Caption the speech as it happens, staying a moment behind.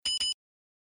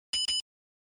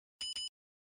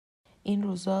این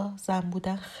روزا زن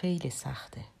بودن خیلی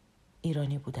سخته.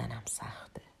 ایرانی بودنم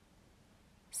سخته.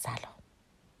 سلام.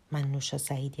 من نوشا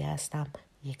سعیدی هستم،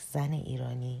 یک زن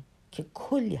ایرانی که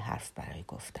کلی حرف برای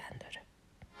گفتن داره.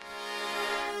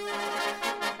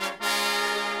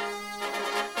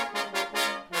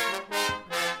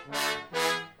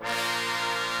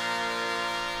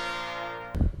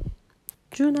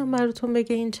 جونم براتون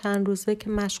بگه این چند روزه که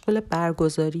مشغول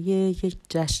برگزاری یک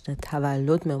جشن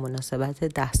تولد به مناسبت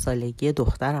 10 سالگی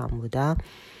دخترم بودم،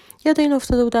 یاد این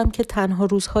افتاده بودم که تنها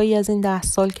روزهایی از این 10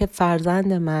 سال که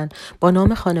فرزند من با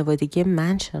نام خانوادگی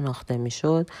من شناخته می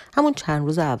شد همون چند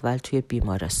روز اول توی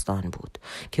بیمارستان بود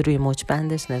که روی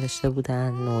مچبندش نوشته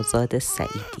بودن نوزاد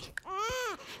سعیدی.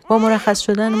 با مرخص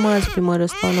شدن ما از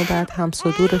بیمارستان و بعد هم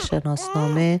صدور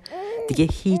شناسنامه دیگه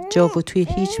هیچ جا و توی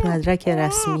هیچ مدرک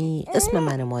رسمی اسم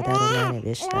من مادر رو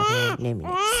ننوشتم و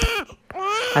نمی‌نویسم.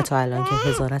 حتی الان که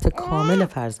حضانت کامل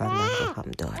فرزندم رو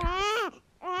هم دارم.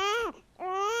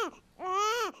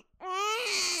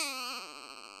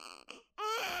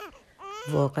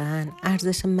 واقعا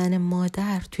ارزش من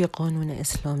مادر توی قانون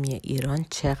اسلامی ایران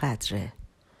چقدره؟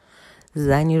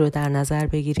 زنی رو در نظر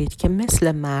بگیرید که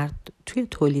مثل مرد توی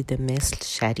تولید مثل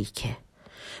شریکه.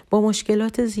 با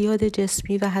مشکلات زیاد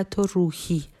جسمی و حتی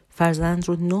روحی فرزند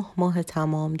رو 9 ماه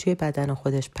تمام توی بدن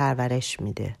خودش پرورش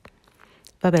میده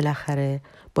و بالاخره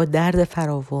با درد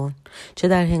فراوان، چه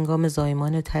در هنگام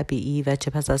زایمان طبیعی و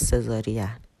چه پس از سزارین،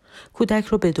 کودک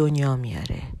رو به دنیا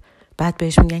میاره. بعد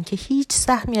بهش میگن که هیچ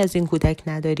سهمی از این کودک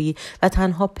نداری و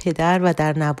تنها پدر و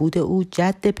در نبود او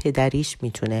جد پدریش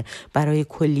میتونه برای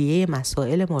کلیه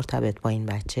مسائل مرتبط با این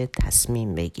بچه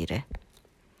تصمیم بگیره.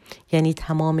 یعنی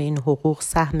تمام این حقوق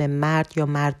سهم مرد یا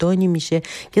مردانی میشه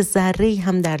که ذره‌ای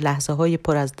هم در لحظه های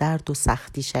پر از درد و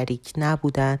سختی شریک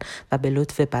نبودن و به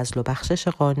لطف بذل و بخشش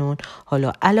قانون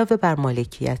حالا علاوه بر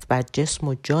مالکیت بر جسم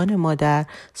و جان مادر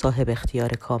صاحب اختیار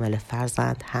کامل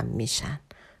فرزند هم میشن.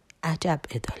 عجب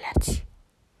عدالتی.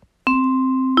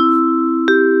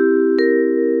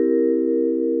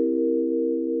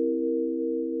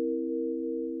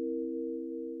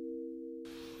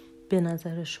 به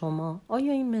نظر شما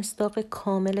آیا این مصداق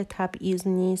کامل تبعیض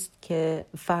نیست که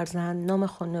فرزند نام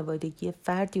خانوادگی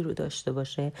فردی رو داشته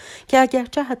باشه که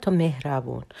اگرچه حتی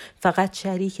مهربون، فقط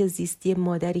شریک زیستی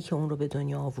مادری که اون رو به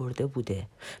دنیا آورده بوده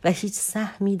و هیچ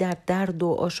سهمی در درد و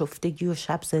آشفتگی و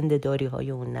شب زنده‌داری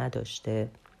های اون نداشته؟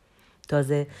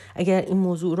 تازه اگر این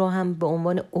موضوع رو هم به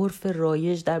عنوان عرف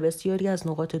رایج در بسیاری از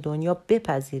نقاط دنیا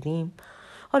بپذیریم،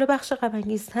 حالا بخش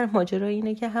غم‌انگیزتر ماجرا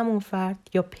اینه که همون فرد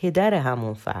یا پدر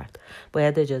همون فرد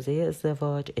باید اجازه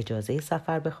ازدواج، اجازه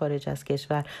سفر به خارج از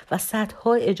کشور و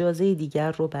صدها اجازه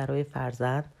دیگر رو برای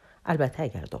فرزند، البته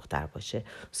اگر دختر باشه،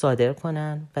 صادر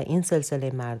کنن و این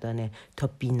سلسله مردانه تا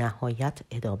بی‌نهایت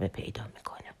ادامه پیدا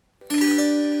میکنه.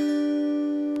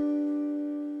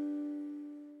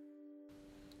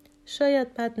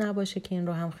 شاید بد نباشه که این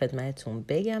رو هم خدمتتون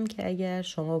بگم که اگر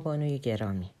شما بانوی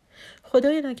گرامی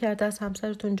خدای نکرده از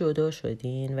همسرتون جدا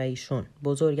شدین و ایشون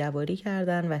بزرگواری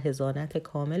کردن و حضانت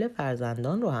کامل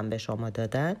فرزندان رو هم به شما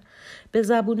دادن، به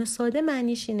زبون ساده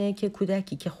معنیش اینه که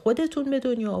کودکی که خودتون به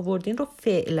دنیا آوردین رو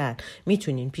فعلا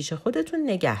میتونین پیش خودتون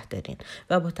نگه دارین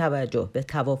و با توجه به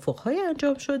توافقهای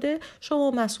انجام شده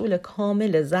شما مسئول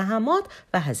کامل زحمات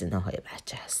و هزینه‌های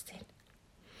بچه هستین.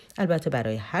 البته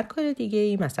برای هر کار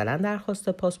دیگه‌ای، مثلا درخواست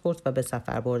پاسپورت و به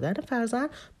سفر بردن فرزند،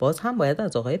 باز هم باید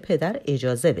از آقای پدر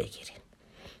اجازه بگیرین.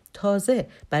 تازه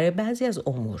برای بعضی از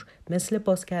امور مثل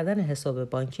باز کردن حساب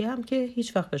بانکی هم که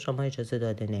هیچ وقت به شما اجازه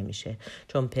داده نمیشه،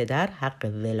 چون پدر حق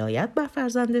ولایت بر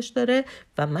فرزندش داره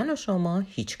و من و شما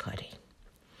هیچ کاری.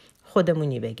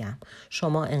 خودمونی بگم،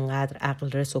 شما انقدر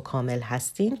عقل رس و کامل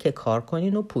هستین که کار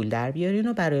کنین و پول در بیارین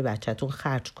و برای بچه‌تون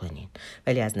خرج کنین،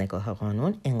 ولی از نگاه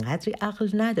قانون انقدری عقل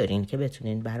ندارین که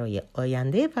بتونین برای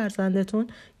آینده فرزندتون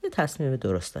یه تصمیم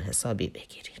درست و حسابی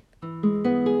بگیرین.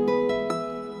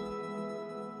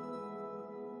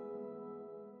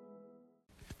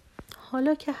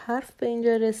 حالا که حرف به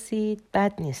اینجا رسید،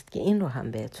 بد نیست که این رو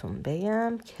هم بهتون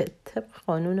بگم که طبق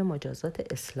قانون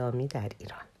مجازات اسلامی در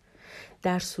ایران،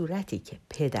 در صورتی که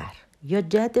پدر یا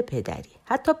جد پدری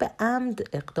حتی به عمد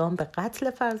اقدام به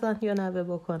قتل فرزند یا نوه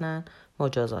بکنن،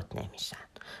 مجازات نمیشن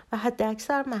و حد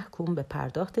اکثر محکوم به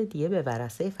پرداخت دیه به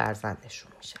ورثه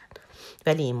فرزندشون میشن.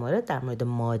 ولی این مورد در مورد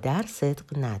مادر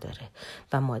صدق نداره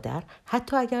و مادر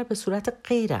حتی اگر به صورت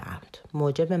غیر عمد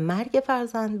موجب مرگ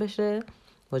فرزند بشه،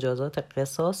 مجازات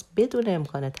قصاص بدون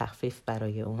امکان تخفیف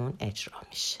برای اون اجرا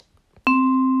میشه.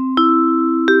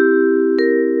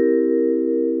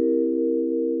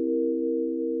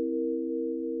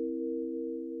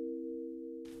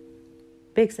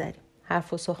 بگذاریم،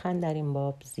 حرف و سخن در این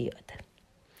باب زیاده.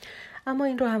 اما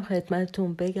این رو هم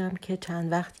خدمتتون بگم که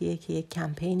چند وقتیه که یک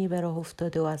کمپینی به راه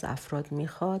افتاده و از افراد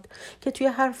میخواد که توی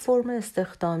هر فرم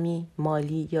استخدامی،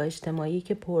 مالی یا اجتماعی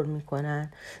که پر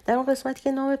میکنن، در اون قسمتی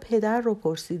که نام پدر رو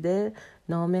پرسیده،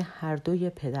 نام هر دوی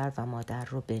پدر و مادر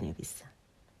رو بنویسن.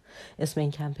 اسم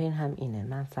این کمپین هم اینه: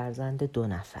 من فرزند 2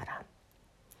 نفرم.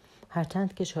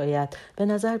 هرچند که شاید به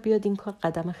نظر بیاد این کار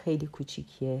قدم خیلی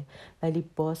کوچیکیه، ولی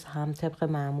باز هم طبق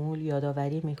معمول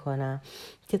یادآوری میکنم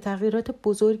که تغییرات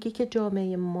بزرگی که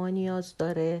جامعه ما نیاز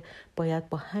داره باید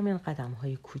با همین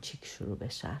قدم‌های کوچیک شروع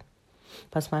بشن.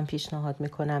 پس من پیشنهاد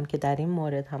میکنم که در این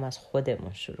مورد هم از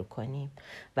خودمون شروع کنیم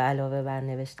و علاوه بر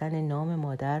نوشتن نام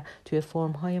مادر توی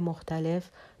فرم‌های مختلف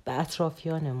به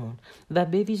اطرافیانمون و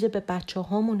به ویژه به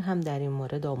بچه‌هامون هم در این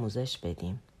مورد آموزش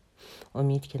بدیم.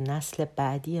 امید که نسل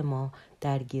بعدی ما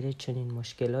درگیر چنین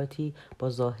مشکلاتی با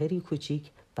ظاهری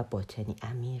کوچیک و باطنی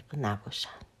عمیق نباشن.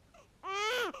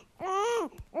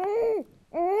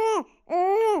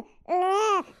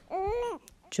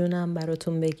 جونم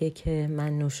براتون بگه که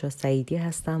من نوشا سعیدی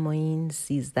هستم و این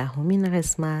 13مین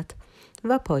قسمت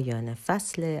و پایان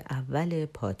فصل اول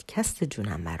پادکست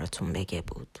جونم براتون بگه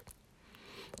بود.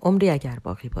 عمری اگر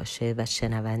باقی باشه و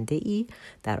شنونده ای،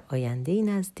 در آینده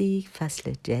نزدیک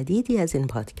فصل جدیدی از این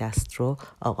پادکست رو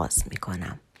آغاز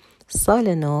میکنم.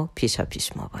 سال نو پیشا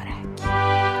پیش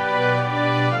مبارک.